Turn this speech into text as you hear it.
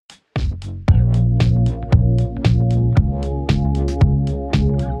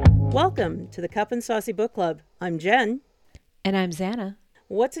Welcome to the Cup and Saucy Book Club. I'm Jen. And I'm Xana.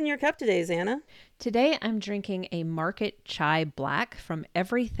 What's in your cup today, Xana? Today I'm drinking a Market Chai Black from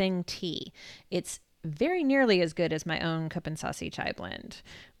Everything Tea. It's very nearly as good as my own Cup and Saucy chai blend,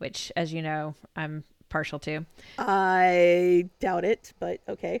 which, as you know, I'm partial to. I doubt it, but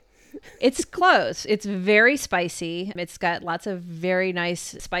okay. It's close. It's very spicy. It's got lots of very nice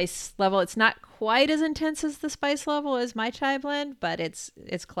spice level. It's not quite as intense as the spice level as my chai blend, but it's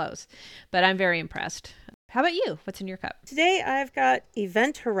close. But I'm very impressed. How about you? What's in your cup? Today I've got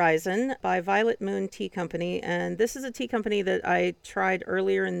Event Horizon by Violet Moon Tea Company, and this is a tea company that I tried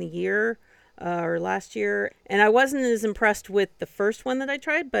earlier in the year or last year, and I wasn't as impressed with the first one that I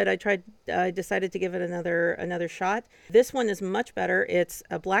tried, but I decided to give it another shot. This one is much better. It's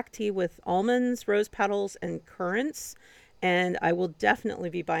a black tea with almonds, rose petals, and currants, and I will definitely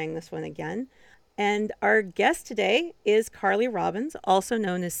be buying this one again. And our guest today is Carly Robbins, also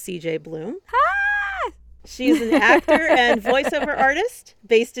known as CJ Bloom. She is an actor and voiceover artist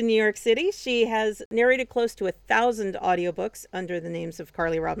based in New York City. She has narrated close to 1,000 audiobooks under the names of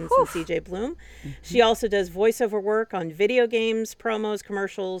Carly Robbins and CJ Bloom. She also does voiceover work on video games, promos,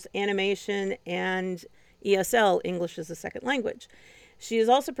 commercials, animation, and ESL, English as a Second Language. She has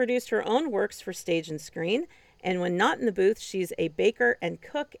also produced her own works for stage and screen. And when not in the booth, she's a baker and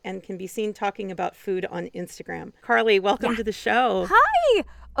cook and can be seen talking about food on Instagram. Carly, welcome to the show. Hi.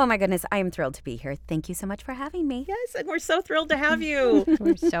 Oh my goodness, I am thrilled to be here. Thank you so much for having me. Yes, and we're so thrilled to have you.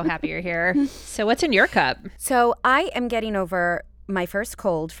 We're so happy you're here. So what's in your cup? So I am getting over my first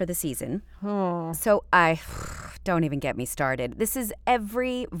cold for the season. Oh. So don't even get me started. This is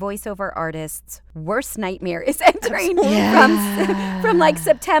every voiceover artist's worst nightmare is entering from like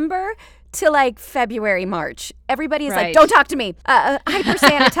September to like February, March. Everybody is like, don't talk to me. Hyper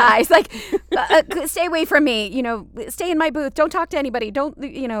sanitize. Like, stay away from me. You know, stay in my booth. Don't talk to anybody.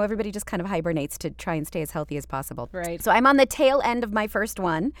 Everybody just kind of hibernates to try and stay as healthy as possible. Right. So I'm on the tail end of my first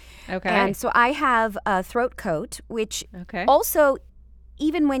one. Okay. And so I have a throat coat, which also,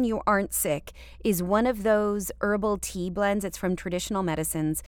 even when you aren't sick, is one of those herbal tea blends. It's from Traditional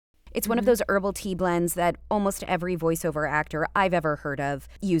Medicines. It's one of those herbal tea blends that almost every voiceover actor I've ever heard of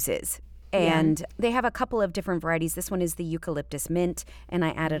uses. And they have a couple of different varieties. This one is the eucalyptus mint, and I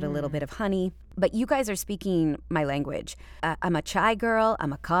added a little bit of honey. But you guys are speaking my language. I'm a chai girl.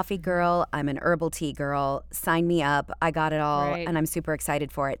 I'm a coffee girl. I'm an herbal tea girl. Sign me up. I got it all, and I'm super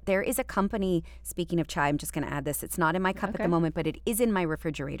excited for it. There is a company, speaking of chai, I'm just going to add this. It's not in my cup at the moment, but it is in my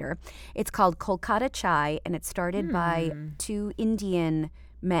refrigerator. It's called Kolkata Chai, and it's started by two Indian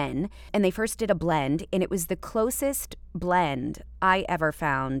men, and they first did a blend, and it was the closest blend I ever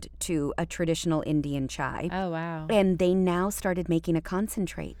found to a traditional Indian chai. Oh, wow. And they now started making a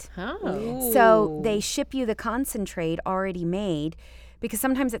concentrate. Oh. So they ship you the concentrate already made, because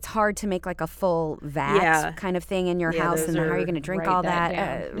sometimes it's hard to make like a full vat kind of thing in your house, and how are you going to drink all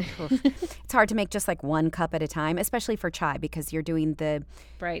that? It's hard to make just like one cup at a time, especially for chai, because you're doing the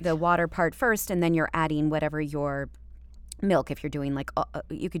water part first, and then you're adding whatever your milk, if you're doing like,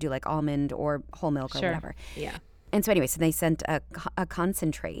 you could do like almond or whole milk or whatever. Yeah. And so anyway, so they sent a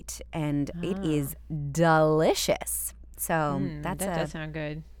concentrate, and it is delicious. So that does sound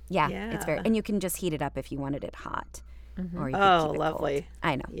good. Yeah, it's very, and you can just heat it up if you wanted it hot. Or you could keep it lovely. Cold.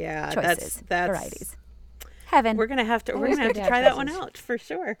 I know. Yeah. Choices, that's varieties. Heaven. We're gonna have to try that one out for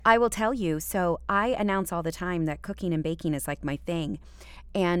sure. I will tell you. So I announce all the time that cooking and baking is like my thing.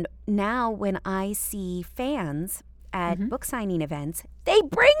 And now when I see fans at book signing events, they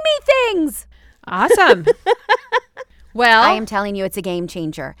bring me things. Awesome. Well, I am telling you, it's a game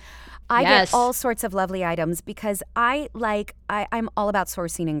changer. I get all sorts of lovely items because I'm all about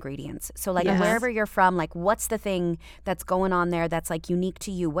sourcing ingredients. So like wherever you're from, like what's the thing that's going on there that's like unique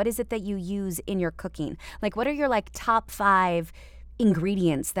to you? What is it that you use in your cooking? Like what are your like top 5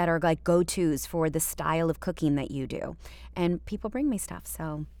 ingredients that are like go-tos for the style of cooking that you do? And people bring me stuff,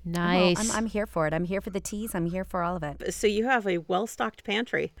 so nice. I'm here for it. I'm here for the teas. I'm here for all of it. So you have a well-stocked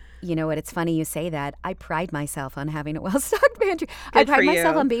pantry. You know what? It's funny you say that. I pride myself on having a well-stocked pantry. I pride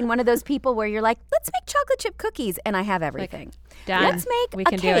myself on being one of those people where you're like, let's make chocolate chip cookies, and I have everything. Done. Let's make we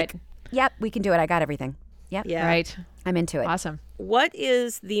can cake. Do it. Yep, we can do it. I got everything. Yep. Yeah. Right. I'm into it. Awesome. What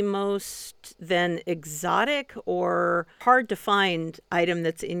is the most then exotic or hard to find item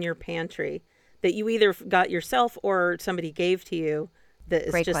that's in your pantry that you either got yourself or somebody gave to you that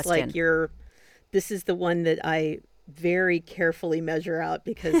is Great just question. like this is the one that I very carefully measure out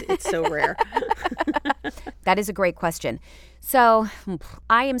because it's so rare? That is a great question. So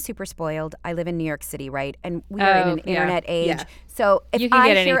I am super spoiled. I live in New York City, right? And we are in an internet age. Yeah. So if You can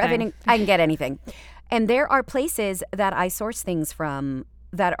get I hear of anything. I can get anything. And there are places that I source things from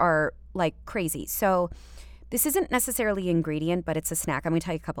that are like crazy. So this isn't necessarily an ingredient, but it's a snack. I'm going to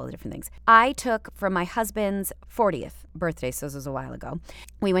tell you a couple of different things. I took from my husband's 40th birthday, so this was a while ago.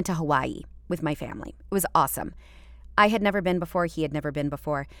 We went to Hawaii with my family. It was awesome. I had never been before. He had never been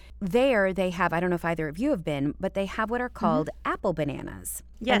before. There they have, I don't know if either of you have been, but they have what are called apple bananas.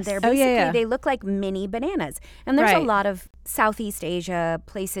 Yes. And they're basically, they look like mini bananas. And there's a lot of Southeast Asia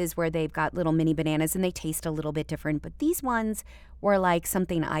places where they've got little mini bananas and they taste a little bit different. But these ones were like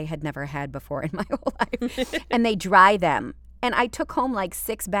something I had never had before in my whole life. And they dry them. And I took home like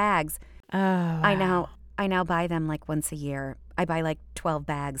 6 bags. Oh, wow. I now buy them like once a year. I buy like 12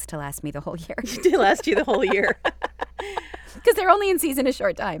 bags to last me the whole year. To last you the whole year. Because they're only in season a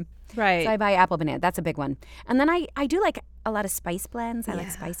short time. Right. So I buy apple banana. That's a big one. And then I do like a lot of spice blends. I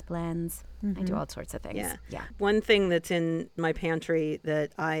like spice blends. I do all sorts of things. Yeah. One thing that's in my pantry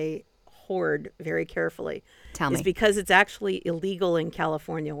that I hoard very carefully is because it's actually illegal in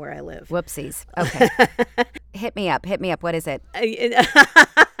California where I live. Whoopsies. Okay. Hit me up. What is it?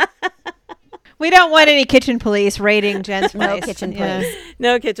 We don't want any kitchen police raiding Jen's place. No kitchen police.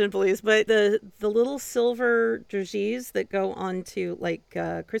 No kitchen police. But the little silver dragées that go onto like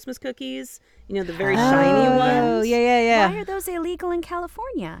Christmas cookies, the very shiny ones. Oh, yeah. Why are those illegal in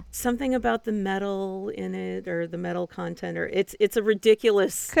California? Something about the metal in it or the metal content, or it's a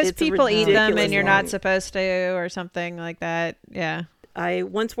ridiculous. Because people eat them and you're not thing. supposed to, or something like that. Yeah. I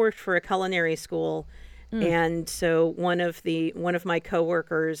once worked for a culinary school. And so one of my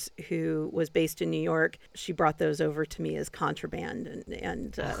coworkers who was based in New York, she brought those over to me as contraband,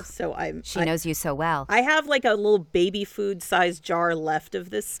 and so She knows you so well. I have like a little baby food size jar left of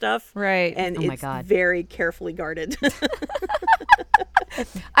this stuff, right? And my it's God. very carefully guarded.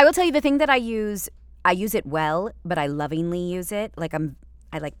 I will tell you the thing that I use it well, but I lovingly use it.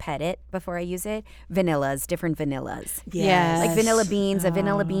 I like pet it before I use it. Different vanillas. Yes. Like vanilla beans, a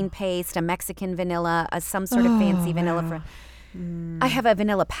vanilla bean paste, a Mexican vanilla, some sort of fancy vanilla. I have a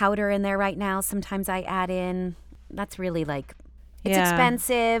vanilla powder in there right now. Sometimes I add in. That's really like, it's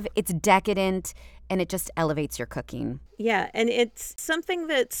expensive, it's decadent, and it just elevates your cooking. Yeah, and it's something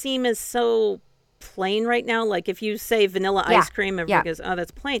that seems so plain right now. Like if you say vanilla ice cream, everybody goes, oh, that's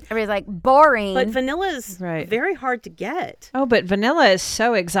plain. Everybody's like, boring. But vanilla is very hard to get. Oh, but vanilla is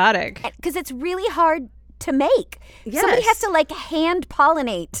so exotic. Because it's really hard to make. Yes. Somebody has to like hand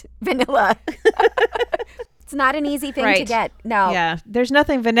pollinate vanilla. It's not an easy thing to get. No. Yeah. There's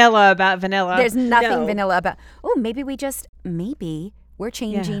nothing vanilla about vanilla. There's nothing vanilla about. Oh, maybe we're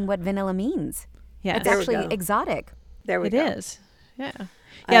changing what vanilla means. Yeah. It's actually exotic. There we go. It is. Yeah.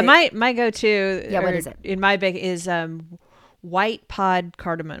 Yeah, my go-to what is it? In my bag is white pod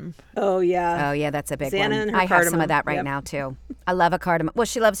cardamom. Oh, yeah. Oh, yeah, that's a big Xana one. and her I have cardamom. some of that right now, too. I love a cardamom. Well,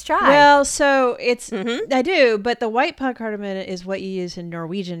 she loves chai. Well, so it's, I do, but the white pod cardamom is what you use in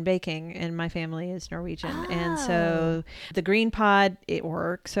Norwegian baking, and my family is Norwegian. And so the green pod, it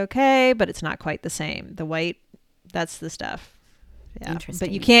works okay, but it's not quite the same. The white, that's the stuff. Yeah. Interesting.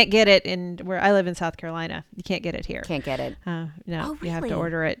 But you can't get it in where I live in South Carolina. You can't get it here. Can't get it. No, Oh, you have to really?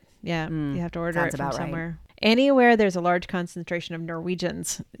 order it. Yeah, you have to order Sounds it from about right. somewhere. Anywhere there's a large concentration of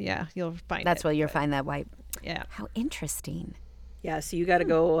Norwegians, you'll find That's it. where you'll find that white. Yeah. How interesting. Yeah, so you got to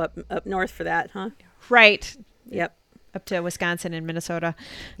go up north for that, huh? Right. Yep. Up to Wisconsin and Minnesota.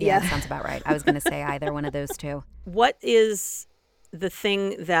 Yeah, that sounds about right. I was going to say either one of those two. What is the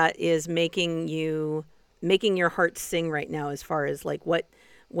thing that is making your heart sing right now, as far as like what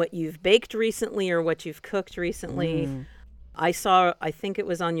you've baked recently or what you've cooked recently? I think it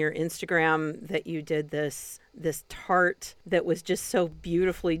was on your Instagram that you did this tart that was just so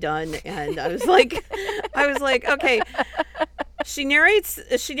beautifully done, and I was like, okay. She narrates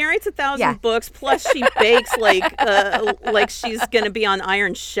 1,000 books, plus she bakes like she's gonna be on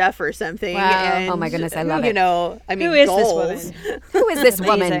Iron Chef or something. Wow. And, Oh my goodness, I love it. I mean, Who is goals. this woman? Who is this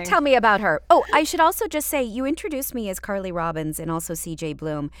woman? Amazing. Tell me about her. Oh, I should also just say you introduced me as Carly Robbins and also CJ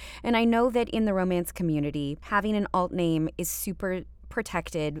Bloom. And I know that in the romance community, having an alt name is super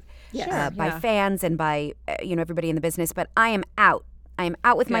protected by fans and by everybody in the business. But I am out. I am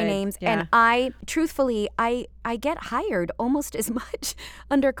out with my names, and I get hired almost as much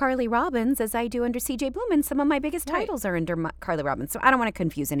under Carly Robbins as I do under CJ Bloom, and some of my biggest titles are under Carly Robbins. So I don't want to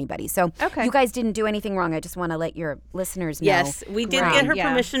confuse anybody. So you guys didn't do anything wrong. I just want to let your listeners know. Yes, we did get her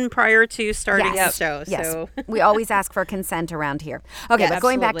permission prior to starting the show. Yes, so we always ask for consent around here. Okay, but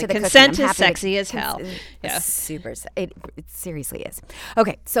going back to the consent cooking, I'm is happy sexy as hell. Yeah, super. It seriously is.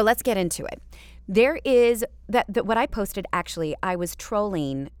 Okay, so let's get into it. There is that what I posted. Actually, I was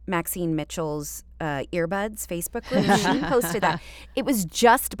trolling Maxine Mitchell's earbuds Facebook group. She posted that. It was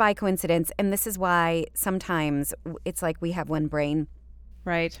just by coincidence, and this is why sometimes it's like we have one brain.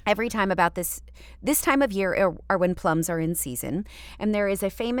 Right. every time about this time of year are when plums are in season. And there is a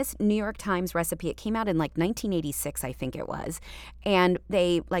famous New York Times recipe. It came out in like 1986, I think it was. And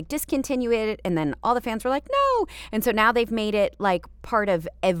they like discontinued it, and then all the fans were like, no. And so now they've made it like part of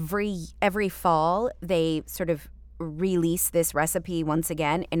every fall. They sort of release this recipe once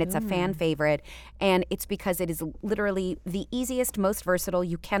again, and it's a fan favorite, and it's because it is literally the easiest, most versatile.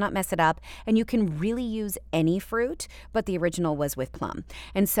 You cannot mess it up, and you can really use any fruit, but the original was with plum.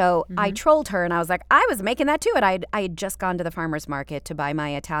 And so I trolled her, and I was like, I was making that too, and I had just gone to the farmer's market to buy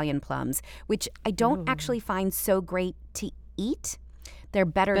my Italian plums, which I don't actually find so great to eat. They're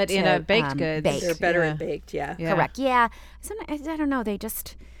better but to in a baked goods. bake. They're better at baked, yeah. Correct. Yeah. I don't know.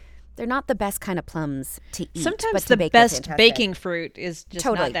 They're not the best kind of plums to eat. Sometimes but to the bake, they're best fantastic. baking fruit is just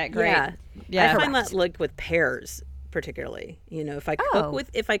Totally. not that great. I find that like with pears particularly. You know, if I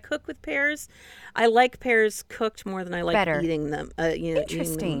cook with pears, I like pears cooked more than I like eating them.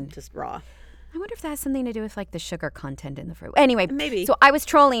 Eating them just raw. I wonder if that has something to do with like the sugar content in the fruit. Anyway, maybe. So I was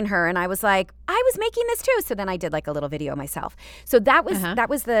trolling her, and I was like, I was making this too. So then I did like a little video myself. So that was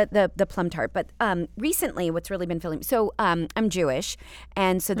the plum tart. But recently, what's really been filling. So I'm Jewish,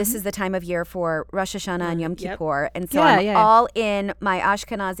 and so this is the time of year for Rosh Hashanah and Yom Kippur, and so I'm all in my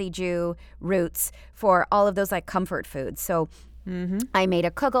Ashkenazi Jew roots for all of those like comfort foods. So. I made a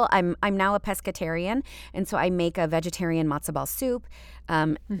kugel. I'm now a pescatarian, and so I make a vegetarian matzo ball soup.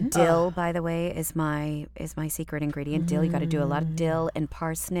 Dill, by the way, is my secret ingredient. Dill, you got to do a lot of dill and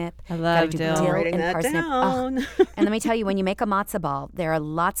parsnip. I love dill. I'm writing that down. And let me tell you, when you make a matzo ball, there are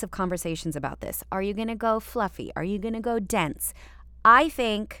lots of conversations about this. Are you going to go fluffy? Are you going to go dense? I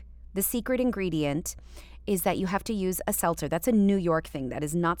think the secret ingredient is that you have to use a seltzer. That's a New York thing. That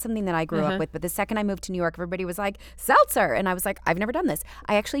is not something that I grew up with. But the second I moved to New York, everybody was like, seltzer. And I was like, I've never done this.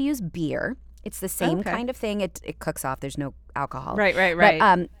 I actually use beer. It's the same kind of thing. It cooks off. There's no alcohol. Right.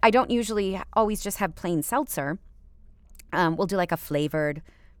 But I don't usually always just have plain seltzer. We'll do like a flavored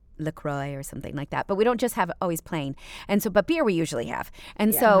LaCroix or something like that. But we don't just have always plain. And so, but beer we usually have.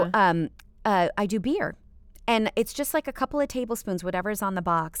 And so I do beer. And it's just like a couple of tablespoons, whatever's on the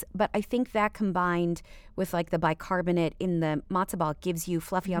box. But I think that combined with like the bicarbonate in the matzo ball gives you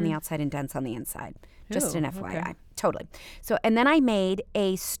fluffy on the outside and dense on the inside. Just an FYI. Okay. Totally. So, and then I made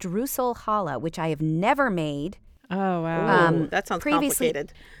a streusel challah, which I have never made. Oh, wow. That sounds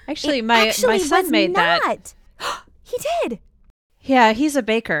complicated. Actually, my son made that. He did. Yeah, he's a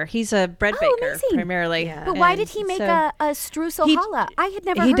baker. He's a bread baker amazing. Primarily. Yeah. But why did he make a streusel challah? I had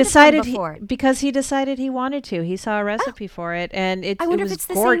never heard decided of him before. Because he decided he wanted to. He saw a recipe for it, and I wonder if it's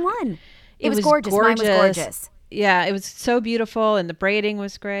the same one. It was gorgeous. Mine was gorgeous. Yeah, it was so beautiful, and the braiding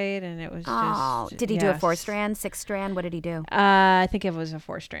was great, and it was just. Did he do a 4-strand, 6-strand? What did he do? I think it was a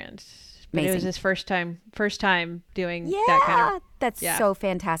 4-strand. But it was his first time doing that kind of. That's so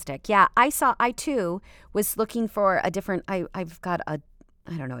fantastic. Yeah, I too was looking for a different. I've got a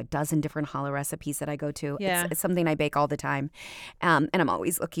dozen different challah recipes that I go to. Yeah. It's something I bake all the time, and I'm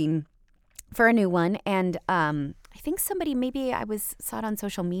always looking for a new one. And I think somebody, maybe saw it on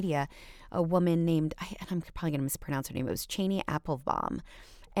social media, a woman named, and I'm probably going to mispronounce her name. It was Cheney Applebaum,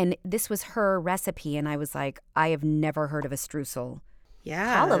 and this was her recipe. And I was like, I have never heard of a streusel.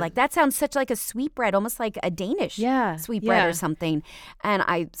 Yeah. Challah, like that sounds such like a sweet bread, almost like a Danish sweet bread or something. And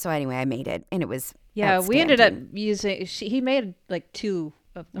I made it, and it was we ended up using. He made like 2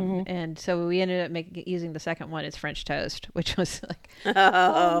 of them, and so we ended up using the second one as French toast, which was like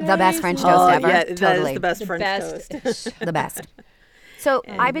the best French toast ever. Yeah, totally, that is the best French toast. The best. So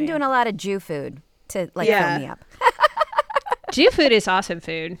I've been doing a lot of Jew food to fill me up. Jew food is awesome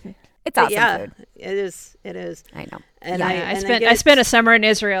food. It's awesome food. It is. I know. And I spent a summer in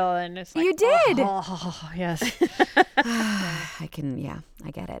Israel, and it's like, you did. Oh yes. I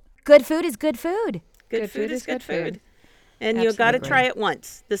get it. Good food is good food. Good food is good food. And Absolutely. you got to try it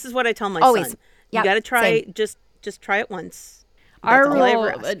once. This is what I tell my Always. son. Yep. You got to try just try it once. That's all I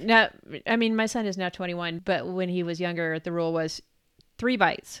ever ask. Now, I mean, my son is now 21, but when he was younger, the rule was 3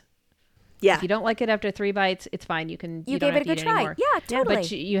 bites. Yeah. If you don't like it after 3 bites, it's fine. You gave it a good try. Anymore. Yeah, totally.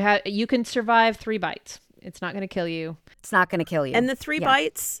 But you can survive 3 bites. It's not going to kill you. It's not going to kill you. And the 3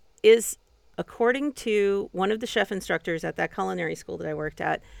 bites is, according to one of the chef instructors at that culinary school that I worked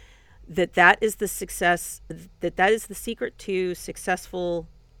at, that is the secret to successful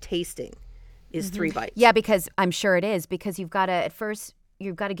tasting is 3 bites. Yeah, because I'm sure it is, because you've got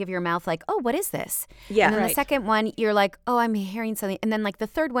to give your mouth like, oh, what is this? Yeah. And then the second one, you're like, oh, I'm hearing something. And then like the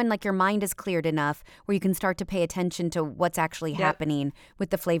third one, like your mind is cleared enough where you can start to pay attention to what's actually happening with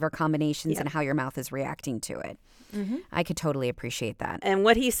the flavor combinations and how your mouth is reacting to it. Mm-hmm. I could totally appreciate that. And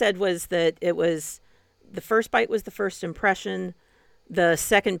what he said was that it was the first bite was the first impression. the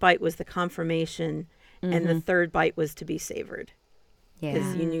second bite was the confirmation, and the third bite was to be savored. Yeah.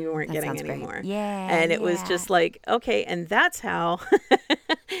 Because you knew you weren't getting any great. more. Yeah. And it was just like, okay, and that's how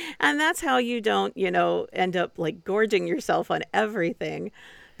you don't, end up like gorging yourself on everything.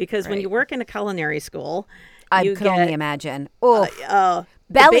 Because when you work in a culinary school, I you could get, only imagine.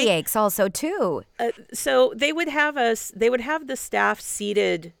 Belly aches also too. So they would have the staff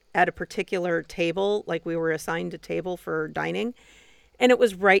seated at a particular table, like we were assigned a table for dining, and it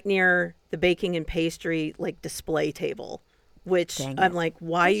was right near the baking and pastry like display table, which I'm like,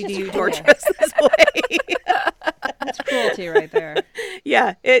 why do you torture us this way? That's cruelty right there.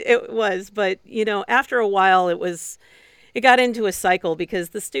 Yeah, it was. But, after a while, it got into a cycle because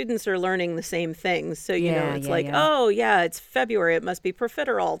the students are learning the same things. So, it's oh, yeah, it's February. It must be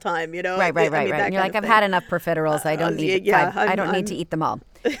profiterole time, Right. And you're like, I've had enough profiteroles. I don't need I don't need to eat them all.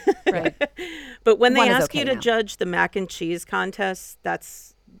 Right. But when they ask you to judge the mac and cheese contest,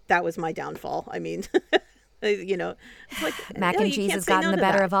 that was my downfall. I mean, it's like mac and cheese has gotten the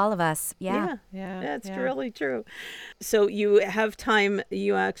better of all of us. Yeah. That's really true. So you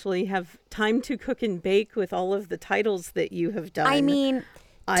actually have time to cook and bake with all of the titles that you have done. I mean,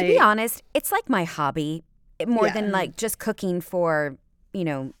 to be honest, it's like my hobby more than like just cooking for,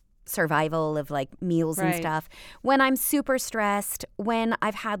 survival of like meals and stuff. When I'm super stressed, when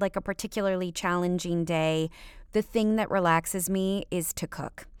I've had like a particularly challenging day, the thing that relaxes me is to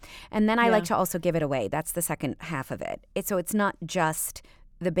cook. And then I like to also give it away. That's the second half of it. So it's not just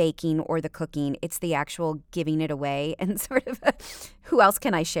the baking or the cooking. It's the actual giving it away and sort of who else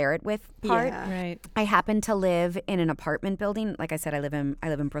can I share it with part. Yeah. Right. I happen to live in an apartment building. Like I said, I live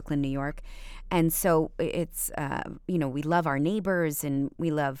in Brooklyn, New York. And so it's, we love our neighbors and we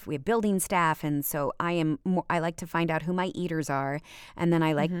have building staff. And so I like to find out who my eaters are. And then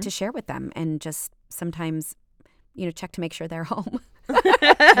I like to share with them and just sometimes check to make sure they're home.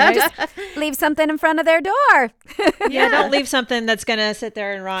 Just leave something in front of their door. Don't leave something that's going to sit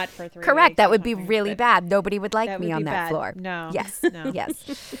there and rot for 3 Correct. weeks. That would be really bad. Nobody would like me on that floor. No. Yes. No.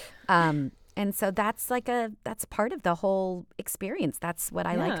 Yes. And so that's part of the whole experience. That's what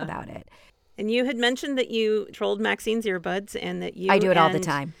I like about it. And you had mentioned that you trolled Maxine's earbuds and that I do it all the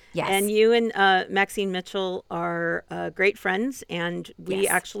time. Yes. And you and Maxine Mitchell are great friends. And we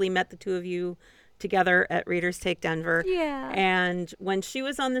actually met the two of you together at Readers Take Denver. Yeah. And when she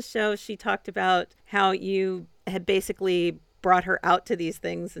was on the show, she talked about how you had basically brought her out to these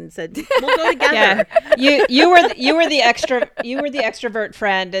things and said, "We'll go together." You were the extrovert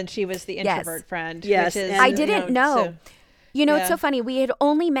friend, and she was the introvert friend. Yes, which is, and I didn't know. It's so Yeah. funny. We had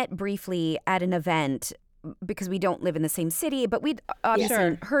only met briefly at an event because we don't live in the same city, but we'd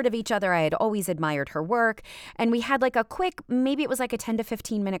obviously heard of each other. I had always admired her work. And we had like a quick, maybe it was like a 10 to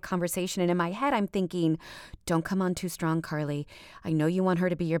 15 minute conversation. And in my head, I'm thinking, don't come on too strong, Carly. I know you want her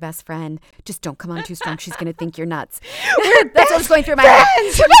to be your best friend. Just don't come on too strong. She's going to think you're nuts. That's what was going through my head.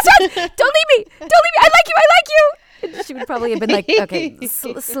 We're best friends. Don't leave me. Don't leave me. I like you. And she would probably have been like, okay,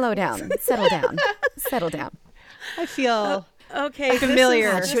 slow down. Settle down. I feel Okay,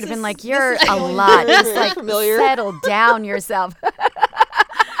 familiar. She would have been like, you're a lot. Just like, settle down yourself.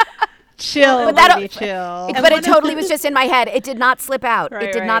 Chill, But baby, chill. But it totally was just in my head. It did not slip out.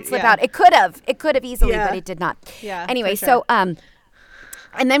 It did not slip out. It could have. It could have easily, but it did not. Yeah. Anyway, for sure. so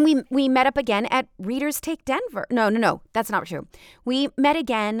and then we met up again at Readers Take Denver. No, that's not true. We met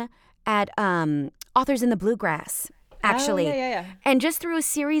again at Authors in the Bluegrass. Actually, yeah. And just through a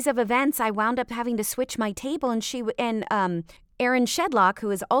series of events, I wound up having to switch my table, and Aaron Shedlock,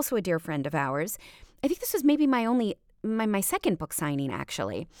 who is also a dear friend of ours. I think this was maybe my second book signing,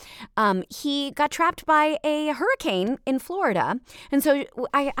 actually. He got trapped by a hurricane in Florida, and so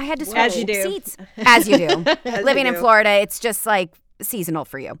I had to switch seats. As you do. Living in Florida, it's just like seasonal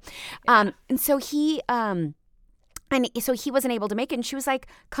for you. And so he wasn't able to make it, and she was like,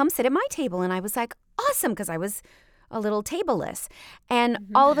 "Come sit at my table," and I was like, "Awesome," because I was a little tableless. And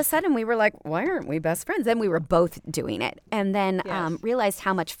all of a sudden we were like, why aren't we best friends? Then we were both doing it. And then realized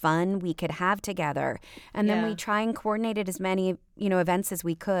how much fun we could have together. And then we try and coordinated as many, events as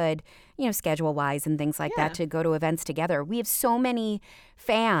we could, schedule wise and things like that to go to events together. We have so many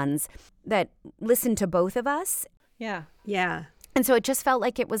fans that listen to both of us. Yeah. Yeah. And so it just felt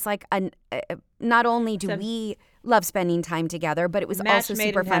like it was like not only do we love spending time together, but it was also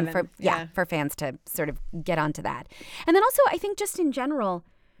super fun for fans to sort of get onto that. And then also I think just in general,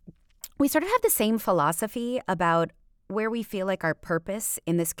 we sort of have the same philosophy about where we feel like our purpose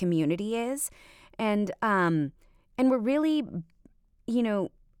in this community is. And we're really,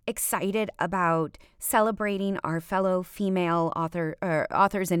 excited about celebrating our fellow female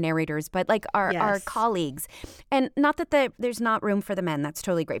authors and narrators, but like our colleagues. And not that there's not room for the men. That's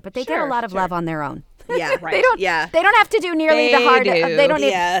totally great. But they get a lot of love on their own. Yeah, right. They don't have to do nearly the hard. They don't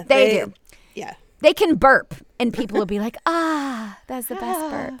need. They do. Yeah. They can burp, and people will be like, that's the best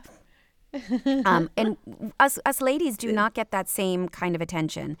burp. And us ladies do not get that same kind of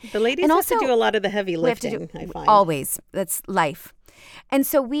attention. The ladies have to do a lot of the heavy lifting, I find. Always. That's life. And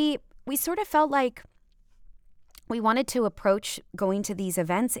so we sort of felt like we wanted to approach going to these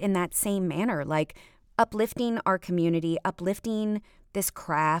events in that same manner, like uplifting our community, uplifting this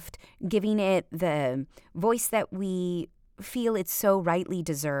craft, giving it the voice that we feel it so rightly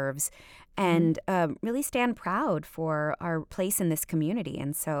deserves, and really stand proud for our place in this community.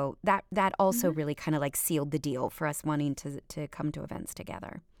 And so that also really kind of like sealed the deal for us wanting to come to events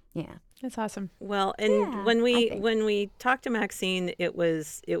together. Yeah. That's awesome. Well, and when we talked to Maxine, it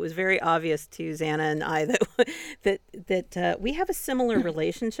was very obvious to Xana and I that we have a similar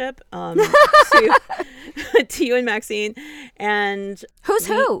relationship to you and Maxine. And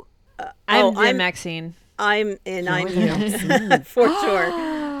who? I'm Maxine. I'm you for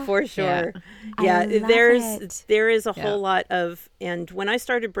sure. Yeah, there is a whole lot of, and when I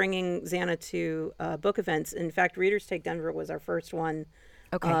started bringing Xana to book events, in fact, Readers Take Denver was our first one.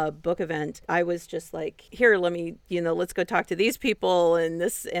 Book event. I was just like, here, let me, let's go talk to these people and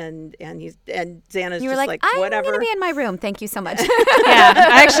this and Xana's just like, whatever. I'm going to be in my room. Thank you so much.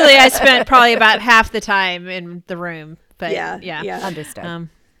 Actually, I spent probably about half the time in the room. But yeah. Understood.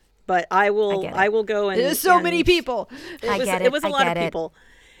 But I will go and there's so many people. It was a lot of people.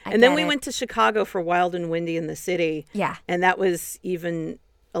 And then we went to Chicago for Wild and Windy in the City. Yeah. And that was even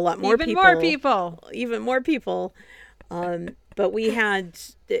a lot more people. Even more people. But we've had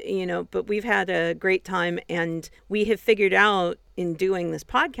a great time, and we have figured out in doing this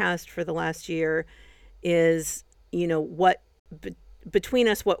podcast for the last year is, what between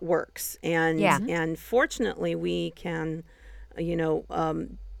us, what works. And fortunately we can,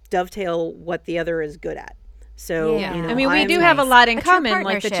 dovetail what you other is good at. So, I mean, we do have a lot in common,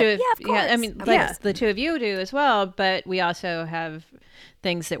 like the two of, of course. I mean, the two of you do as well, but we also have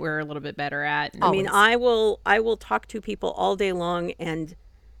things that we're a little bit better at. I mean, I will talk to people all day long, and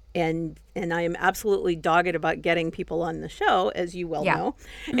I am absolutely dogged about getting people on the show, as you well know.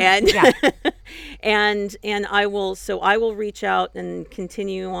 And and I will reach out and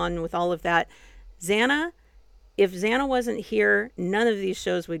continue on with all of that. Xana, if Xana wasn't here, none of these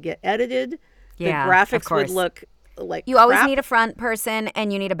shows would get edited. The graphics would look like you always need a front person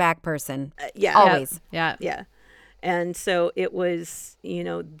and you need a back person. Always. Yeah. And so it was,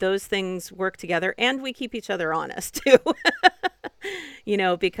 those things work together, and we keep each other honest too.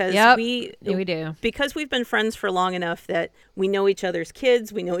 Because we do. Because we've been friends for long enough that we know each other's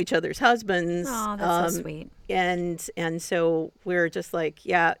kids, we know each other's husbands. Oh, that's so sweet. And so we're just like,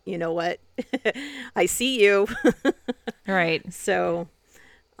 yeah, you know what? I see you. Right. So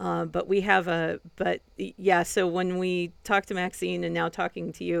so when we talked to Maxine and now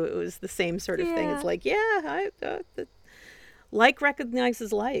talking to you, it was the same sort of thing. It's like, like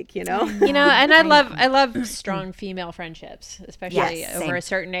recognizes like, and I love strong female friendships, especially over a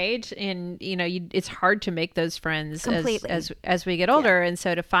certain age. And, it's hard to make those friends as we get older. And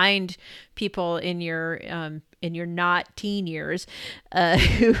so to find people in your not teen years,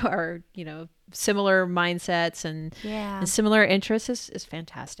 who are, similar mindsets and similar interests is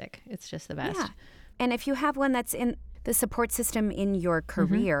fantastic. It's just the best. Yeah. And if you have one that's in the support system in your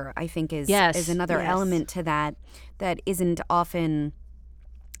career, I think is another element to that isn't often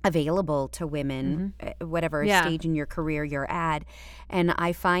available to women, whatever stage in your career you're at. And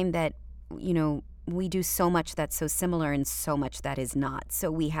I find that, we do so much that's so similar and so much that is not.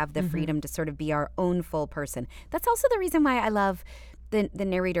 So we have the freedom to sort of be our own full person. That's also the reason why I love the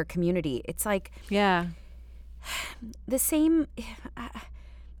narrator community. It's like the same.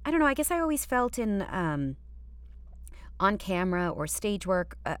 I don't know. I guess I always felt in on camera or stage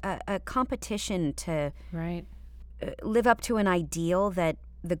work a competition to live up to an ideal that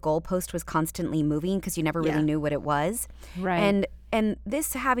the goalpost was constantly moving because you never really knew what it was. Right. And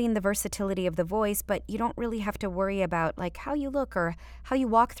this having the versatility of the voice, but you don't really have to worry about like how you look or how you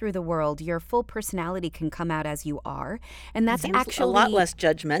walk through the world. Your full personality can come out as you are. And that's actually a lot less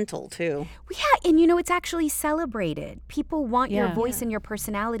judgmental too. Yeah, and it's actually celebrated. People want your voice and your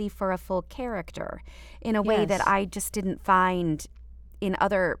personality for a full character in a way that I just didn't find in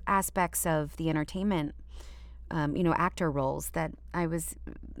other aspects of the entertainment actor roles that I was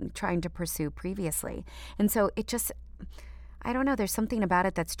trying to pursue previously. And so it just, I don't know, there's something about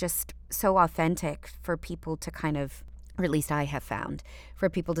it that's just so authentic for people to kind of or at least I have found, for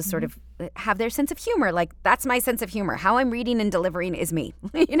people to sort of have their sense of humor. Like, that's my sense of humor. How I'm reading and delivering is me.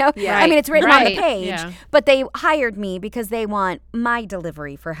 Yeah. I mean, it's written on the page, Yeah. but they hired me because they want my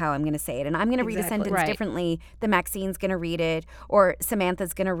delivery for how I'm going to say it. And I'm going to read a sentence differently than Maxine's going to read it, or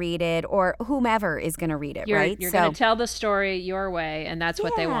Samantha's going to read it, or whomever is going to read it, right? You're going to tell the story your way, and that's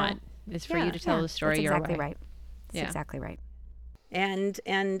what they want. It's for you to tell the story your way. That's exactly right. That's exactly right.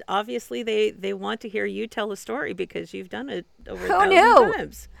 And obviously they want to hear you tell a story because you've done it over 1,000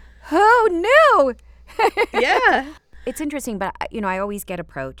 times. Who knew? Yeah. It's interesting, but I always get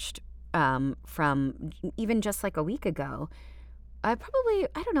approached from even just like a week ago. I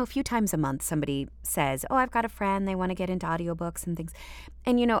don't know, a few times a month somebody says, "Oh, I've got a friend, they want to get into audiobooks and things."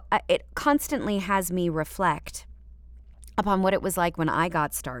 And it constantly has me reflect upon what it was like when I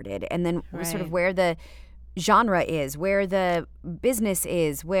got started, and then sort of where the genre is, where the business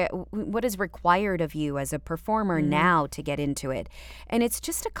is, what is required of you as a performer now to get into it. And it's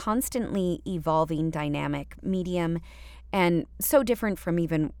just a constantly evolving dynamic medium, and so different from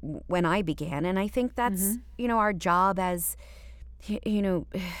even when I began. And I think that's our job as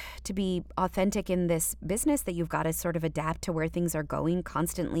to be authentic in this business, that you've got to sort of adapt to where things are going,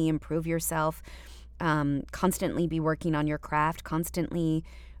 constantly improve yourself, constantly be working on your craft, constantly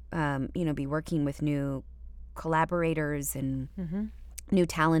be working with new collaborators and new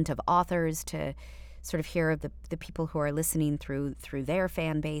talent of authors, to sort of hear of the people who are listening through their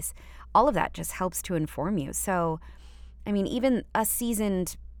fan base. All of that just helps to inform you. So, I mean, even us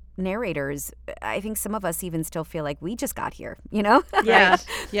seasoned narrators, I think some of us even still feel like we just got here, Yeah. Yes.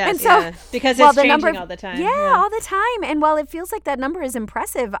 And so, because it's changing all the time. Yeah, all the time. And while it feels like that number is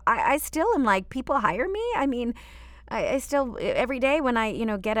impressive, I still am like, people hire me? I mean, I still, every day when I,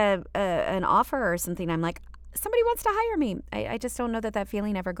 get an offer or something, I'm like, somebody wants to hire me. I just don't know that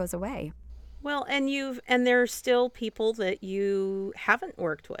feeling ever goes away. Well, and there's still people that you haven't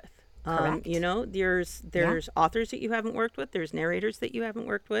worked with. Correct. There's authors that you haven't worked with. There's narrators that you haven't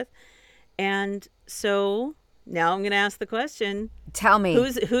worked with. And so now I'm going to ask the question. Tell me.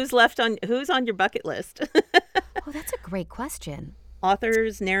 Who's on your bucket list? Oh, that's a great question.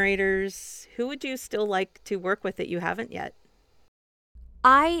 Authors, narrators, who would you still like to work with that you haven't yet?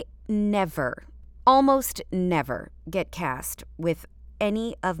 I almost never get cast with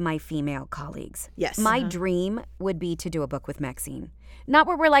any of my female colleagues. Yes. My dream would be to do a book with Maxine. Not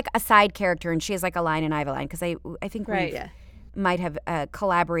where we're like a side character and she has like a line and I have a line, because I think we might have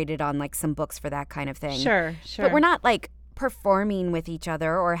collaborated on like some books for that kind of thing. Sure. But we're not like performing with each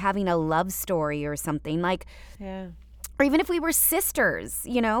other or having a love story or something like. Yeah. Or even if we were sisters,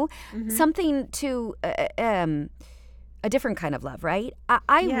 something to a different kind of love, right?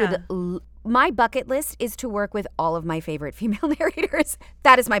 My bucket list is to work with all of my favorite female narrators.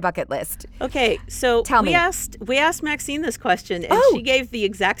 That is my bucket list. Okay, so Tell me. We asked Maxine this question, and she gave the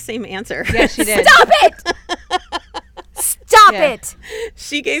exact same answer. Yes, she did. Stop it! Stop it!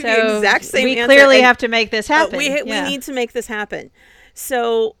 She gave the exact same answer. We clearly have to make this happen. We need to make this happen.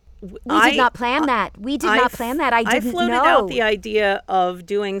 So we did not plan that. We did not plan that. I didn't know. I floated out the idea of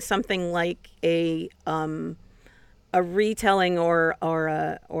doing something like a retelling or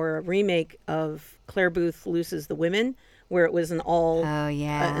a remake of Claire Booth Luce's The Women, where it was an all female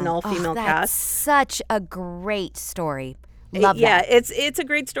cast. That's such a great story. Love that. Yeah, it's a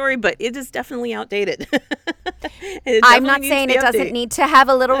great story, but it is definitely outdated. I'm not saying it doesn't need to have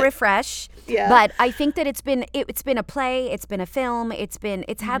a little refresh. Yeah. But I think that it's been a play, it's been a film,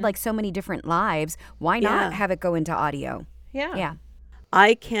 it's had like so many different lives. Why not have it go into audio? Yeah. Yeah.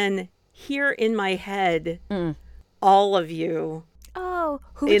 I can hear in my head all of you. Oh,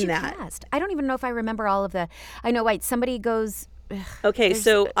 who would you cast? I don't even know if I remember all of the. I know. Wait, somebody goes. Okay,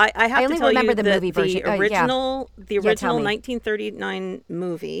 so I have to tell remember you the movie version. The original 1939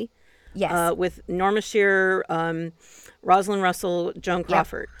 movie. Yes. With Norma Shearer, Rosalind Russell, Joan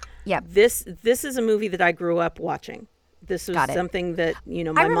Crawford. Yep. This is a movie that I grew up watching. This was something that my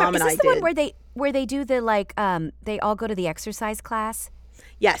mom and I did. Is this the one where they do the they all go to the exercise class?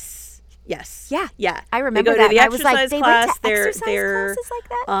 Yes. Yeah. Yeah. I remember they go that. To the I was like, they went to exercise classes like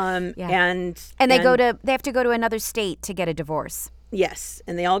that? And they have to go to another state to get a divorce. Yes.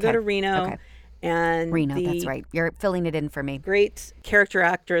 And they all go to Reno. Okay. And Reno, that's right. You're filling it in for me. Great character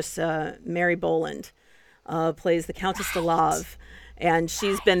actress Mary Boland plays the Countess de Love. And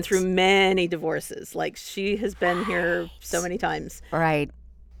she's been through many divorces. Like, she has been here so many times. Right.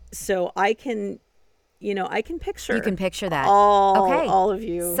 So I can picture. You can picture that. All of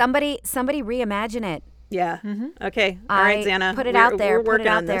you. Somebody reimagine it. Yeah. Mm-hmm. Okay. All right, Xana. Put it out there. We're working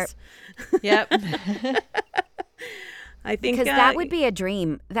on this. Yep. I think because that would be a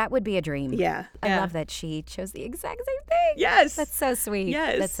dream. That would be a dream. Yeah. I love that she chose the exact same thing. Yes. That's so sweet.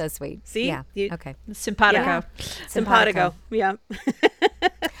 Yes. That's so sweet. See? Yeah. Okay. Simpatico. Yeah. Simpatico. Yeah.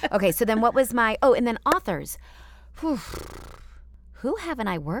 Okay, so then what was my... Oh, and then authors. Whew. Who haven't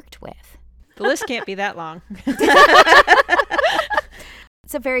I worked with? The list can't be that long.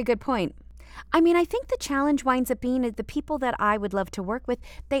 It's a very good point. I mean, I think the challenge winds up being the people that I would love to work with,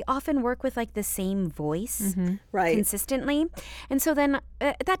 they often work with like the same voice Right. consistently. And so then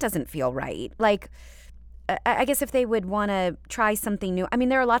that doesn't feel right. Like, I guess if they would want to try something new. I mean,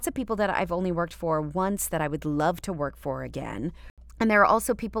 there are lots of people that I've only worked for once that I would love to work for again. And there are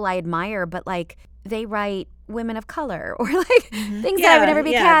also people I admire, but like they write women of color or like things that I would never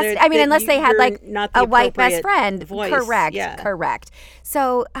be cast. I mean, unless they had like a white best friend. Voice. Correct. Yeah. Correct.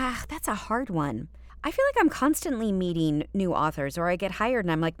 So that's a hard one. I feel like I'm constantly meeting new authors, or I get hired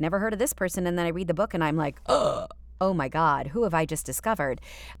and I'm like, never heard of this person. And then I read the book and I'm like, oh my God, who have I just discovered?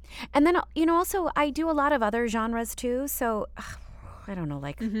 And then, also I do a lot of other genres too. So I don't know,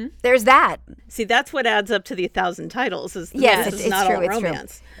 like there's that. See, that's what adds up to the 1,000 titles. Yes, it's it's not true. all It's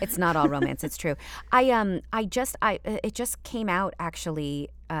romance. true. It's not all romance. It's true. It just came out actually.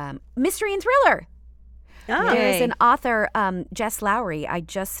 Mystery and thriller. Ah. There's an author, Jess Lowry. I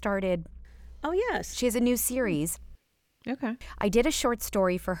just started. Oh, yes. She has a new series. Okay. I did a short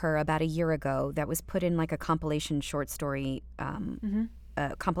story for her about a year ago that was put in like a compilation short story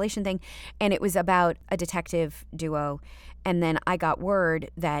compilation thing, and it was about a detective duo. And then I got word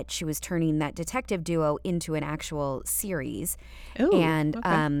that she was turning that detective duo into an actual series. Ooh, and okay.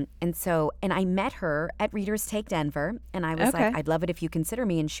 And I met her at Readers Take Denver, and I was like, I'd love it if you consider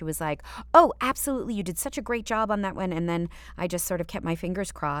me. And she was like, oh, absolutely, you did such a great job on that one. And then I just sort of kept my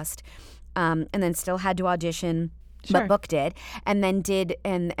fingers crossed, and then still had to audition, but booked it, and then did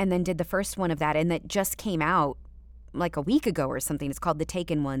the first one of that, and that just came out like a week ago or something. It's called The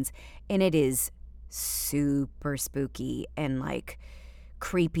Taken Ones, and it is super spooky and like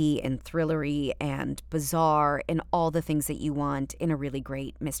creepy and thrillery and bizarre and all the things that you want in a really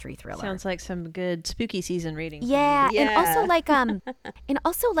great mystery thriller. Sounds like some good spooky season reading. Yeah, Yeah. and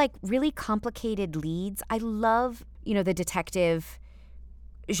also like really complicated leads. I love, the detective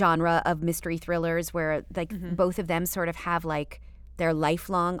genre of mystery thrillers where like both of them sort of have like their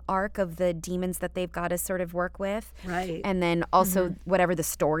lifelong arc of the demons that they've got to sort of work with. Right. And then also whatever the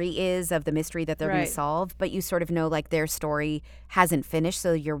story is of the mystery that they're going Right. to solve, but you sort of know like their story hasn't finished,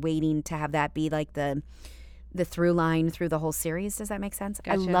 so you're waiting to have that be like the through line through the whole series. Does that make sense?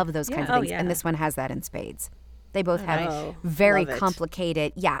 I Gotcha. love those kinds of Oh, things. yeah. And this one has that in spades. They both have Oh, very love it.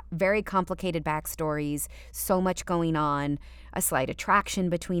 complicated, very complicated backstories, so much going on, a slight attraction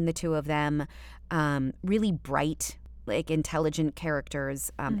between the two of them, really bright, like intelligent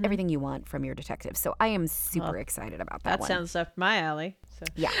characters, everything you want from your detective. So I am super excited about that That one. sounds up my alley. So.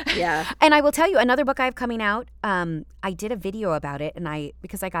 Yeah. Yeah. And I will tell you another book I have coming out. I did a video about it, and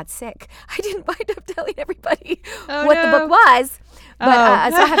because I got sick, I didn't wind up telling everybody what the book was.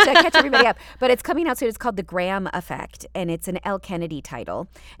 But so I have to catch everybody up. But it's coming out soon. It's called The Graham Effect, and it's an L. Kennedy title.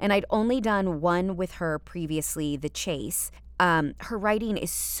 And I'd only done one with her previously, The Chase. Her writing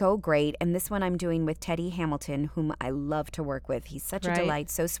is so great, and this one I'm doing with Teddy Hamilton, whom I love to work with. He's such a delight,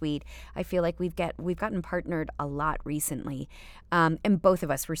 so sweet. I feel like we've gotten partnered a lot recently, and both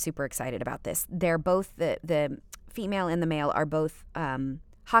of us were super excited about this. They're both the female and the male are both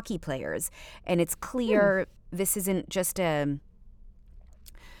hockey players, and it's clear this isn't just a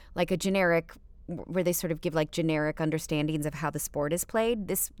generic, where they sort of give like generic understandings of how the sport is played.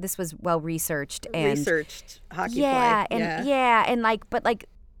 This was well researched and researched hockey yeah, play. and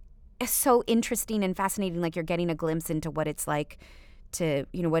it's so interesting and fascinating. Like you're getting a glimpse into what it's like to,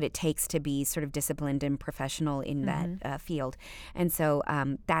 what it takes to be sort of disciplined and professional in that field. And so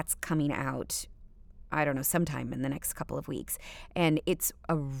that's coming out, I don't know, sometime in the next couple of weeks. And it's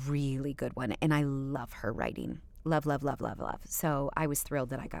a really good one. And I love her writing. Love, love, love, love, love. So I was thrilled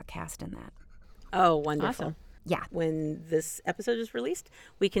that I got cast in that. Oh, wonderful. Awesome. Yeah. When this episode is released,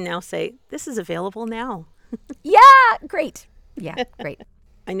 we can now say, this is available now. Yeah, great. Yeah, great.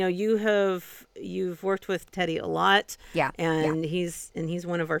 I know you've worked with Teddy a lot. Yeah. And he's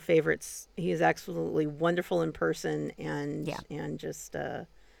one of our favorites. He is absolutely wonderful in person and just the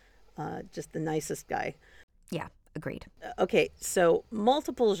nicest guy. Yeah, agreed. Okay, so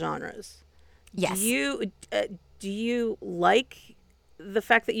multiple genres. Yes. Do you like the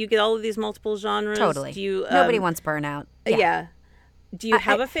fact that you get all of these multiple genres? Totally. Do you, Nobody wants burnout. Yeah. Do you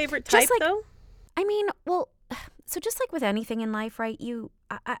have a favorite type though? I mean, well, so just like with anything in life, right?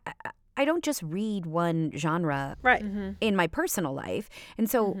 I don't just read one genre Right. in my personal life. And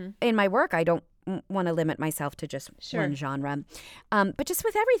so in my work, I don't want to limit myself to just one genre. But just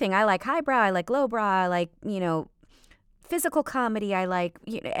with everything, I like highbrow, I like lowbrow, I like, physical comedy, I like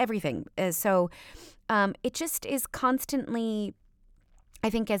everything. So it just is constantly, I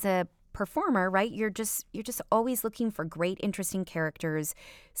think, as a performer, right? You're just always looking for great, interesting characters.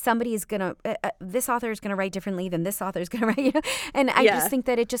 Somebody is gonna, this author is gonna write differently than this author is gonna write, And I just think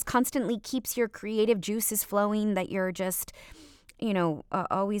that it just constantly keeps your creative juices flowing. That you're just,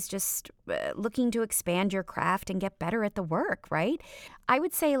 always just looking to expand your craft and get better at the work, right? I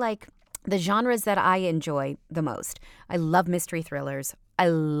would say like the genres that I enjoy the most. I love mystery thrillers. I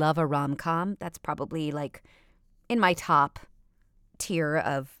love a rom-com. That's probably like in my top tier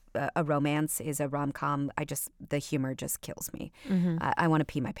of a romance is a rom-com. The humor just kills me. Mm-hmm. I want to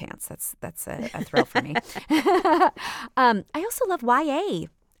pee my pants. That's a thrill for me. I also love YA.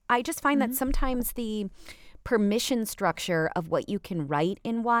 I just find that sometimes the permission structure of what you can write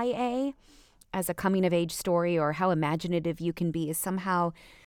in YA as a coming-of-age story, or how imaginative you can be, is somehow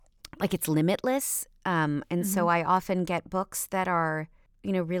like it's limitless. And so I often get books that are,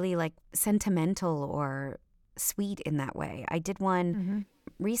 really like sentimental or sweet in that way. I did one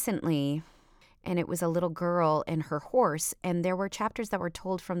recently, and it was a little girl and her horse, and there were chapters that were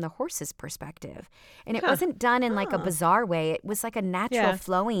told from the horse's perspective. And it wasn't done in like a bizarre way. It was like a natural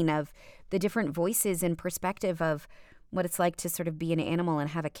flowing of the different voices and perspective of what it's like to sort of be an animal and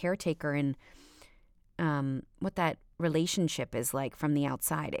have a caretaker, and what that relationship is like from the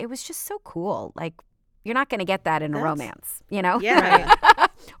outside. It was just so cool. Like, you're not going to get that in a romance, Yeah.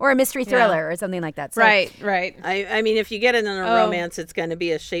 or a mystery thriller or something like that. So, Right. I mean, if you get it in a romance, it's going to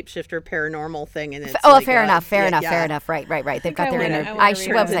be a shapeshifter paranormal thing, and it's fair enough. Right. They've got their inner. What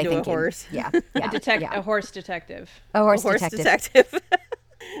was I thinking? Horse. Yeah. A horse detective. A horse detective.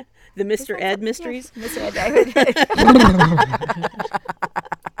 The Mr. Ed mysteries. Mr. Ed.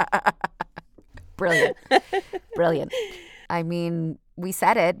 Brilliant. I mean, we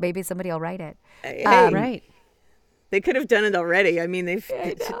said it. Maybe somebody will write it. Right. They could have done it already. I mean,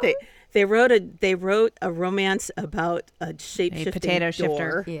 they wrote a romance about a shape-shifting potato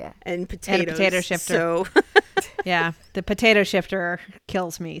shifter. And potatoes. And a potato shifter. So yeah, the potato shifter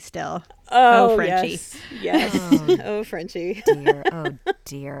kills me still. Oh, Frenchie. Yes. Oh, Frenchie.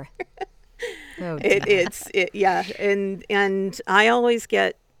 Dear. And I always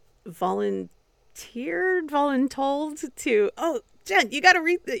get voluntold to, Jen, you got to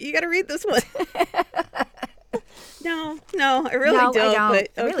read this one. No, I really don't. But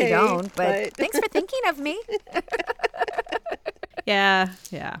I really don't. But thanks for thinking of me. Yeah.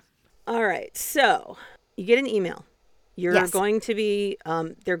 All right. So you get an email. You're going to be,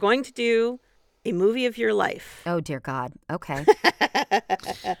 they're going to do a movie of your life. Oh, dear God. Okay.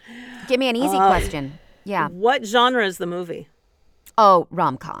 Give me an easy question. Yeah. What genre is the movie? Oh,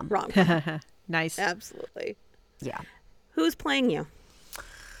 rom-com. Nice. Absolutely. Yeah. Who's playing you?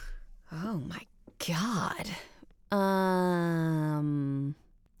 Oh, my God.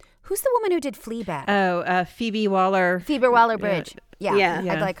 Who's the woman who did Fleabag? Oh, Phoebe Waller-Bridge. Yeah.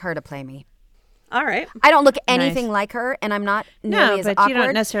 I'd like her to play me. All right. I don't look anything like her, and I'm not nearly as awkward. You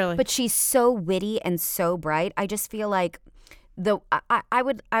don't necessarily. But she's so witty and so bright. I just feel like I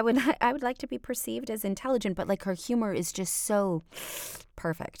would like to be perceived as intelligent, but like her humor is just so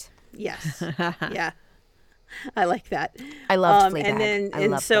perfect. Yes. Yeah. I like that. I loved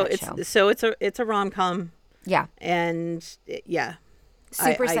Fleabag. It's a rom-com. Yeah. And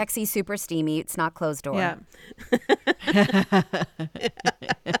super sexy, super steamy. It's not closed door. Yeah.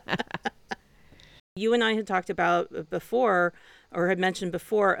 You and I had talked about before, or had mentioned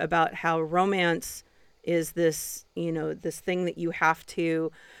before, about how romance is this, this thing that you have to,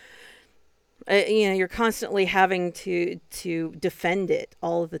 you're constantly having to defend it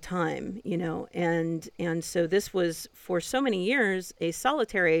all of the time, and so this was for so many years a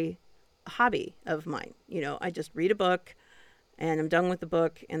solitary hobby of mine. I just read a book and I'm done with the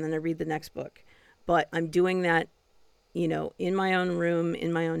book, and then I read the next book, but I'm doing that in my own room,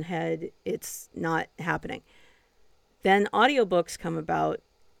 in my own head. It's not happening. Then audiobooks come about,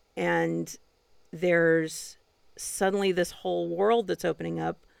 and there's suddenly this whole world that's opening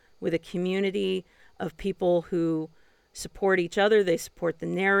up with a community of people who support each other. They support the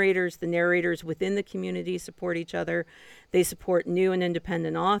narrators. The narrators within the community support each other. They support new and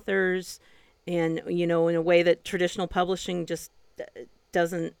independent authors, and, in a way that traditional publishing just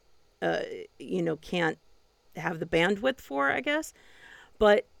doesn't, can't have the bandwidth for, I guess.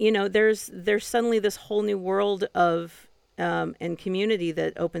 But there's suddenly this whole new world of and community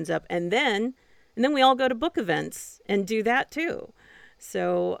that opens up, and then we all go to book events and do that too.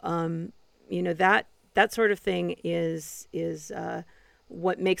 So that sort of thing is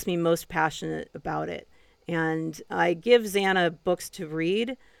what makes me most passionate about it. And I give Xana books to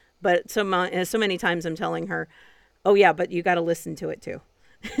read, but so many times I'm telling her, oh yeah, but you got to listen to it too.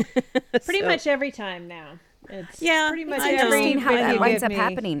 Pretty much every time now. It's pretty much interesting how that winds up me.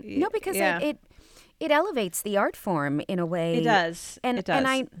 happening. No, because it elevates the art form in a way. It does. And it does. And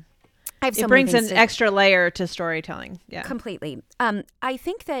I have so it brings many an extra layer to storytelling. Yeah, completely. I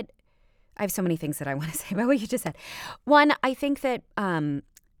think that I have so many things that I want to say about what you just said. One, I think that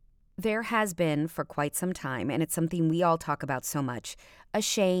there has been for quite some time, and it's something we all talk about so much, a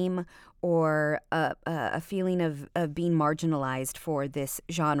shame or a feeling of being marginalized for this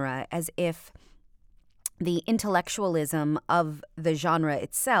genre, as if the intellectualism of the genre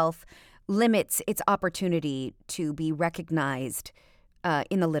itself limits its opportunity to be recognized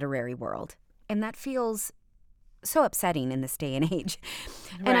in the literary world. And that feels so upsetting in this day and age.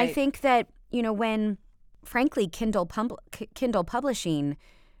 Right. And I think that, when, frankly, Kindle publishing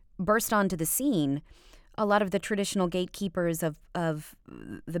burst onto the scene, a lot of the traditional gatekeepers of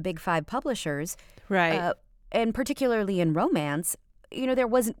the big five publishers, right, and particularly in romance, there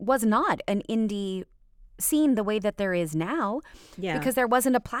was not an indie scene the way that there is now, because there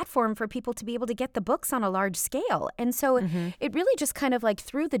wasn't a platform for people to be able to get the books on a large scale. And so it really just kind of like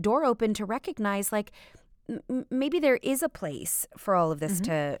threw the door open to recognize like maybe there is a place for all of this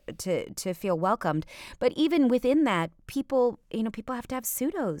to feel welcomed. But even within that, people have to have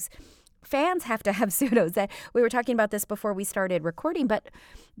pseudos. Fans have to have pseudos. That we were talking about this before we started recording, but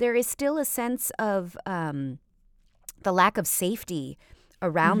there is still a sense of the lack of safety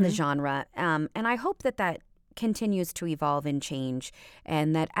around the genre. And I hope that continues to evolve and change,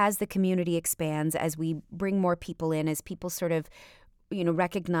 and that as the community expands, as we bring more people in, as people sort of,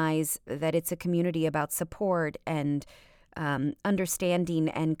 recognize that it's a community about support and understanding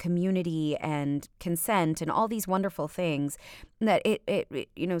and community and consent and all these wonderful things, that it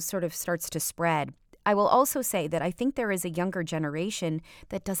sort of starts to spread. I will also say that I think there is a younger generation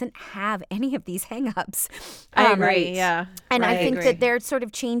that doesn't have any of these hang-ups. I agree, yeah. And I think that they're sort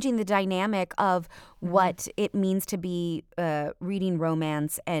of changing the dynamic of what it means to be reading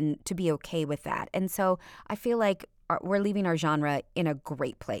romance and to be okay with that. And so I feel like we're leaving our genre in a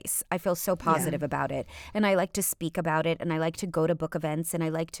great place. I feel so positive about it. And I like to speak about it, and I like to go to book events, and I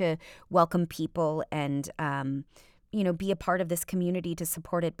like to welcome people and be a part of this community to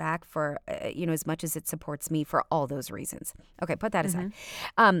support it back for, as much as it supports me, for all those reasons. Okay, put that aside.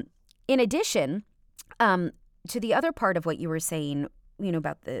 In addition, to the other part of what you were saying,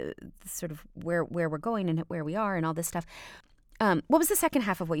 about the sort of where we're going and where we are and all this stuff. What was the second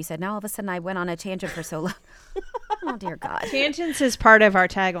half of what you said? Now all of a sudden I went on a tangent for so long. Oh, dear God. Tangents is part of our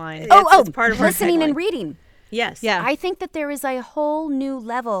tagline. It's part of listening and reading. Yes. Yeah. I think that there is a whole new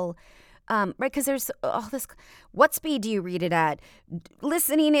level. Right, because there's all this. What speed do you read it at?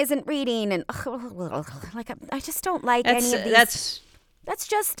 Listening isn't reading, and I just don't like any of these. That's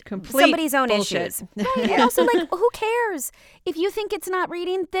just somebody's own bullshit. Issues. Right? And also, who cares? If you think it's not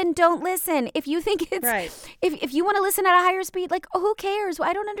reading, then don't listen. If you think it's if you want to listen at a higher speed, who cares?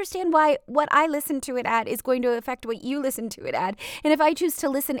 I don't understand why what I listen to it at is going to affect what you listen to it at. And if I choose to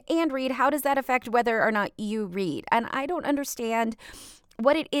listen and read, how does that affect whether or not you read? And I don't understand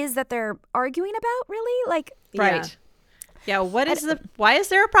what it is that they're arguing about, really. Right. Yeah. Why is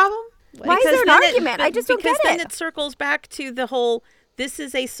there a problem? Why is there an argument? I just don't get it. Because then it circles back to the whole, this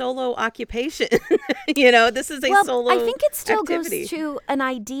is a solo occupation. This is a solo I think it still activity. Goes to an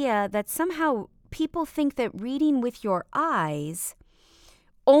idea that somehow people think that reading with your eyes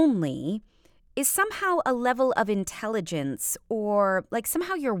only is somehow a level of intelligence, or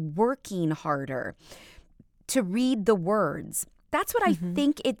somehow you're working harder to read the words. That's what I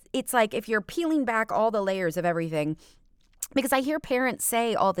think it's like if you're peeling back all the layers of everything. Because I hear parents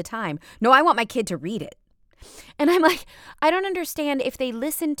say all the time, no, I want my kid to read it. And I'm like, I don't understand if they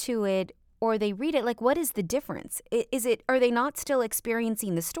listen to it or they read it. What is the difference? Are they not still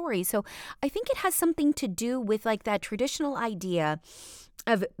experiencing the story? So I think it has something to do with that traditional idea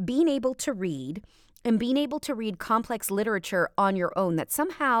of being able to read and being able to read complex literature on your own, that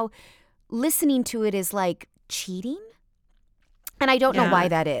somehow listening to it is like cheating. And I don't know why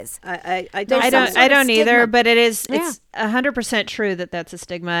that is. I don't either, but it's 100% true that that's a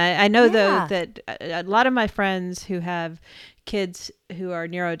stigma. I know though that a lot of my friends who have kids who are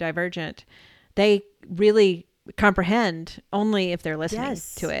neurodivergent, they really comprehend only if they're listening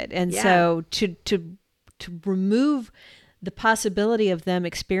to it. And so to remove the possibility of them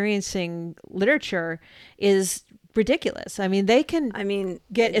experiencing literature is ridiculous. I mean, they can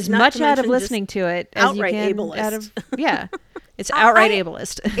get as much out of listening to it as you can out of It's outright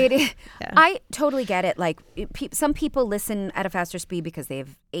ableist. It is. Yeah. I totally get it. Like some people listen at a faster speed because they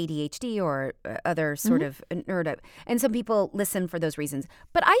have ADHD or other sort of nerd, and some people listen for those reasons.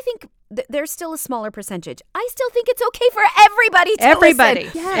 But I think there's still a smaller percentage. I still think it's okay for everybody to listen.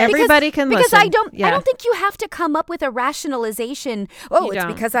 Yeah. Everybody can listen. Because I don't think you have to come up with a rationalization. Oh, it's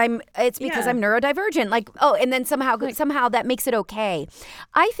because I'm neurodivergent. Like, and then somehow that makes it okay.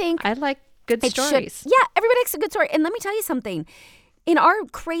 I think I like good stories. Everybody likes a good story. And let me tell you something. In our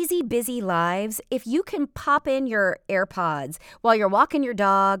crazy busy lives, if you can pop in your AirPods while you're walking your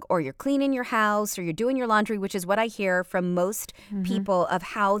dog or you're cleaning your house or you're doing your laundry, which is what I hear from most people of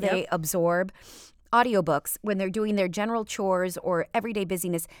how they absorb audiobooks when they're doing their general chores or everyday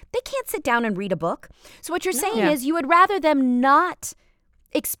busyness, they can't sit down and read a book. So what you're saying is you would rather them not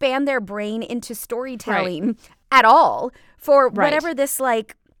expand their brain into storytelling at all for whatever this I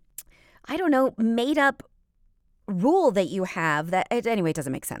don't know, made up rule that you have that anyway, it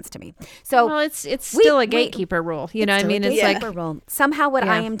doesn't make sense to me. So it's still a gatekeeper rule. You know what I mean? It's like a rule. Somehow what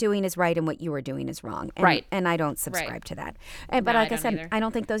I am doing is right and what you are doing is wrong. And, and I don't subscribe to that. But like I said, either. I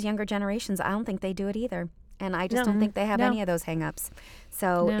don't think those younger generations, I don't think they do it either. And I just don't think they have any of those hangups.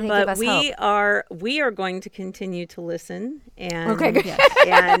 So they give us hope. We are going to continue to listen, and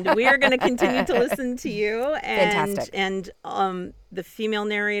and we are going to continue to listen to you, and fantastic. And the female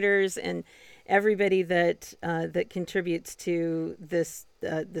narrators and everybody that contributes to this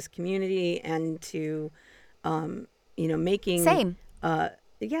community and to making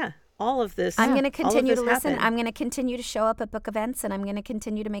all of this. I'm going to continue to listen. Happen. I'm going to continue to show up at book events, and I'm going to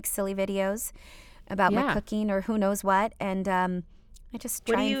continue to make silly videos about my cooking or who knows what, and I just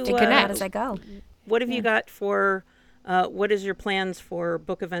try and figure it out as I go. What have you got for? What is your plans for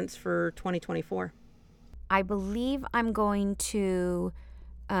book events for 2024? I believe I'm going to.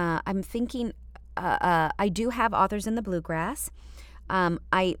 I'm thinking. I do have authors in the bluegrass.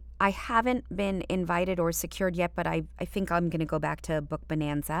 I haven't been invited or secured yet, but I think I'm going to go back to Book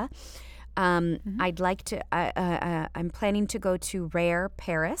Bonanza. I'd like to. I'm planning to go to Rare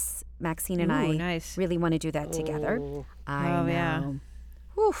Paris. Maxine and I really want to do that together. I know. Yeah.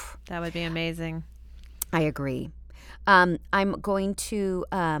 Whew. That would be amazing. I agree. I'm going to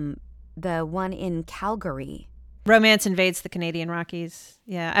the one in Calgary. Romance Invades the Canadian Rockies.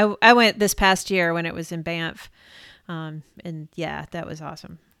 Yeah, I went this past year when it was in Banff, and that was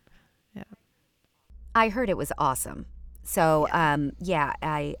awesome. Yeah, I heard it was awesome. So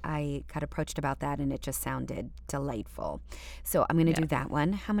I got approached about that, and it just sounded delightful. So I'm going to do that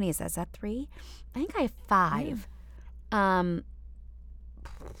one. How many is that? Is that 3? I think I have 5.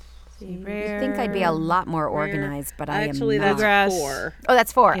 You think I'd be a lot more organized, but I am not. That's 4. Oh,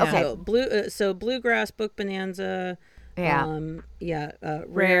 that's 4. Yeah. Okay. So Bluegrass, Book Bonanza, Rare,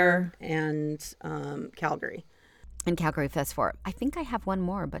 and Calgary. And Calgary, that's 4. I think I have one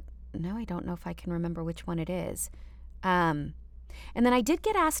more, but now I don't know if I can remember which one it is. And then I did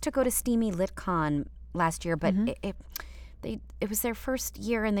get asked to go to Steamy LitCon last year, but it was their first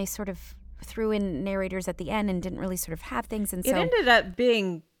year, and they sort of threw in narrators at the end and didn't really sort of have things, and so it ended up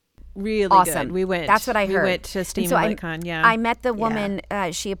being really awesome. Good. We went. That's what I heard. We went to Steamy LitCon. I met the woman.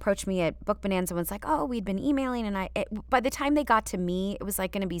 She approached me at Book Bonanza and was like, "Oh, we'd been emailing," and by the time they got to me, it was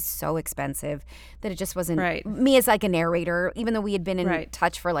like going to be so expensive that it just wasn't me as like a narrator. Even though we had been in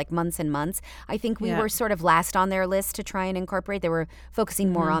touch for like months and months, I think we were sort of last on their list to try and incorporate. They were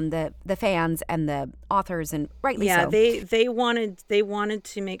focusing more on the fans and the authors, and rightly so. They wanted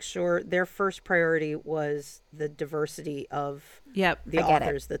to make sure their first priority was the diversity of the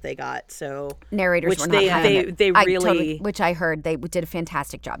authors that they got. So narrators were not they really which I heard they did a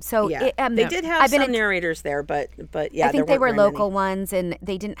fantastic job. So they did have some narrators there, but I think they were local ones, and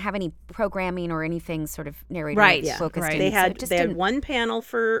they didn't have any programming or anything sort of narrator focused. They had one panel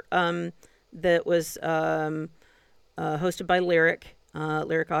for that was hosted by Lyric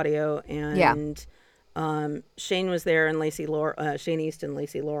Audio, and Shane was there, and Shane East and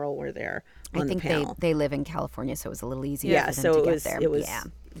Lacey Laurel were there. I think they live in California, so it was a little easier for them to get there. It was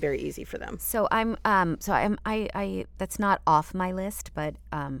very easy for them. So I that's not off my list, but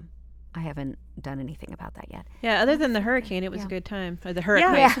I haven't done anything about that yet. Yeah, other than the hurricane, it was a good time. Or the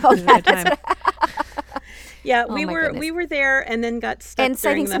hurricane. Yeah, was a good time. We were there and then got stuck and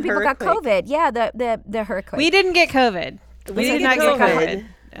so I think some people got COVID. Yeah, the hurricane. We didn't get COVID. We did not get COVID.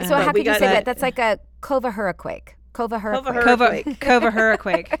 So how could you say that? That's like a Cova hurricane. Cova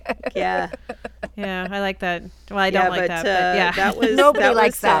hurricane. Yeah, I like that. Well, I don't like that. But that was nobody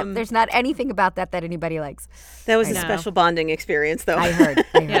likes that. There's not anything about that anybody likes. That was a special bonding experience, though. I heard.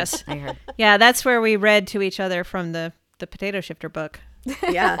 Yes, I heard. Yeah, that's where we read to each other from the potato shifter book.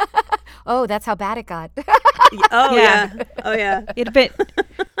 Yeah. Oh, that's how bad it got. Oh, yeah. Oh, yeah.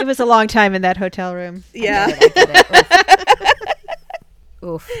 It was a long time in that hotel room. Yeah. I get it.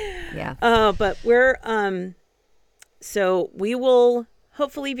 Oof. Yeah. But so we will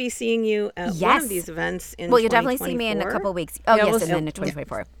hopefully be seeing you at one of these events in 2024. Well, you'll definitely see me in a couple of weeks. Oh, Yeah, yes, and then in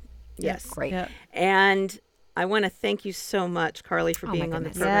 2024. Yes. Great. Yep. And I want to thank you so much, Carly, for being on the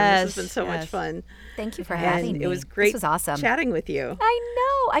program. Yes, This has been so much fun. Thank you for And having me. it was great This was awesome. chatting with you. I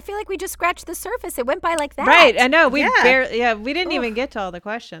know. I feel like we just scratched the surface. It went by like that. Right. I know. We Yeah. we didn't even get to all the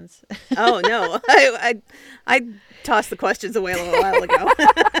questions. Oh, no. I tossed the questions away a little while ago.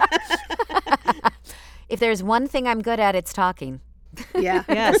 If there's one thing I'm good at, it's talking. Yeah.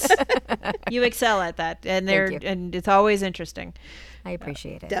 Yes. You excel at that. And and it's always interesting. I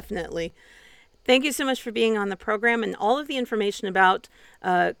appreciate it. Definitely. Thank you so much for being on the program, and all of the information about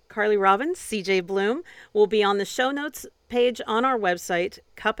Carly Robbins, CJ Bloom, will be on the show notes page on our website,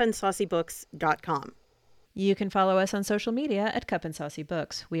 cupandsaucybooks.com. You can follow us on social media at Cup and Saucy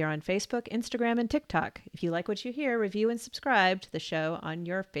Books. We are on Facebook, Instagram, and TikTok. If you like what you hear, review and subscribe to the show on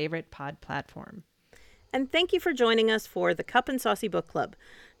your favorite pod platform. And thank you for joining us for the Cup and Saucy Book Club.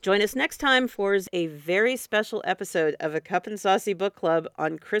 Join us next time for a very special episode of a Cup and Saucy Book Club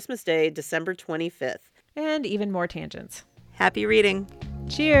on Christmas Day, December 25th. And even more tangents. Happy reading.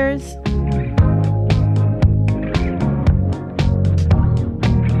 Cheers.